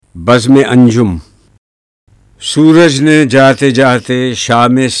بزم-e-انجم۔ سورج نے جاتے جاتے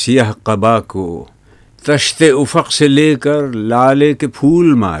شام سیاہ قبا کو تشت افق سے لے کر لالے کے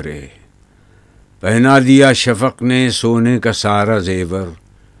پھول مارے، پہنا دیا شفق نے سونے کا سارا زیور،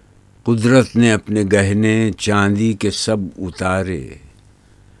 قدرت نے اپنے گہنے چاندی کے سب اتارے۔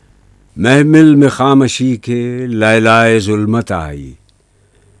 محمل میں خامشی کے لیلائے ظلمت آئی،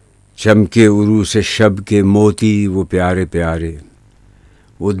 چمکے عروس شب کے موتی وہ پیارے پیارے۔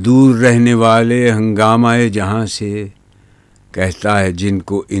 وہ دور رہنے والے ہنگامہ جہاں سے کہتا ہے جن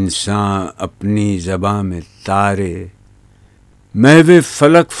کو انسان اپنی زباں میں تارے۔ محو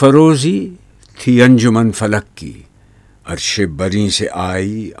فلک فروزی تھی انجمن فلک کی، عرش بری سے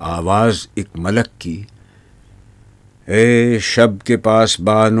آئی آواز ایک ملک کی۔ اے شب کے پاس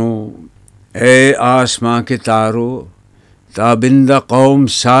بانو، اے آسماں کے تارو، تابندہ قوم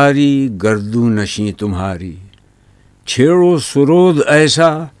ساری گردوں نشیں تمہاری۔ چھیڑو سرود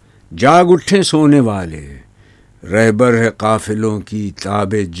ایسا جاگ اٹھے سونے والے، رہبر ہے قافلوں کی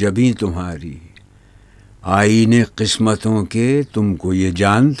تاب جبیں تمہاری۔ آئینے قسمتوں کے تم کو یہ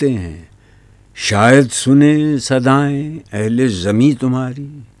جانتے ہیں، شاید سنیں صدائیں اہل زمیں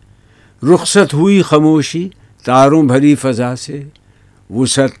تمہاری۔ رخصت ہوئی خاموشی تاروں بھری فضا سے،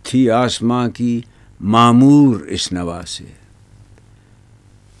 وسعت تھی آسماں کی معمور اس نوا سے۔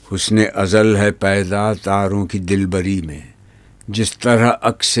 حسن ازل ہے پیدا تاروں کی دلبری میں، جس طرح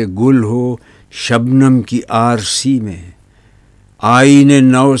عکس گل ہو شبنم کی آرسی میں۔ آئینے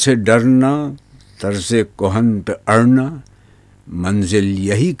نو سے ڈرنا، طرز کہن پہ اڑنا، منزل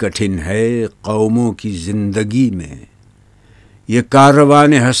یہی کٹھن ہے قوموں کی زندگی میں۔ یہ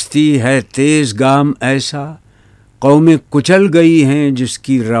کاروان ہستی ہے تیز گام ایسا، قومیں کچل گئی ہیں جس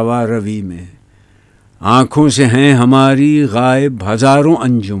کی روا روی میں۔ آنکھوں سے ہیں ہماری غائب ہزاروں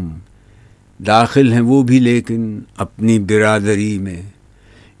انجم، داخل ہیں وہ بھی لیکن اپنی برادری میں۔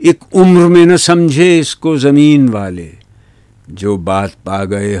 ایک عمر میں نہ سمجھے اس کو زمین والے، جو بات پا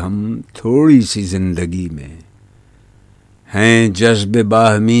گئے ہم تھوڑی سی زندگی میں۔ ہیں جذب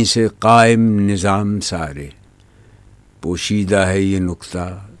باہمی سے قائم نظام سارے، پوشیدہ ہے یہ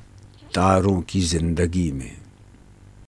نقطہ تاروں کی زندگی میں۔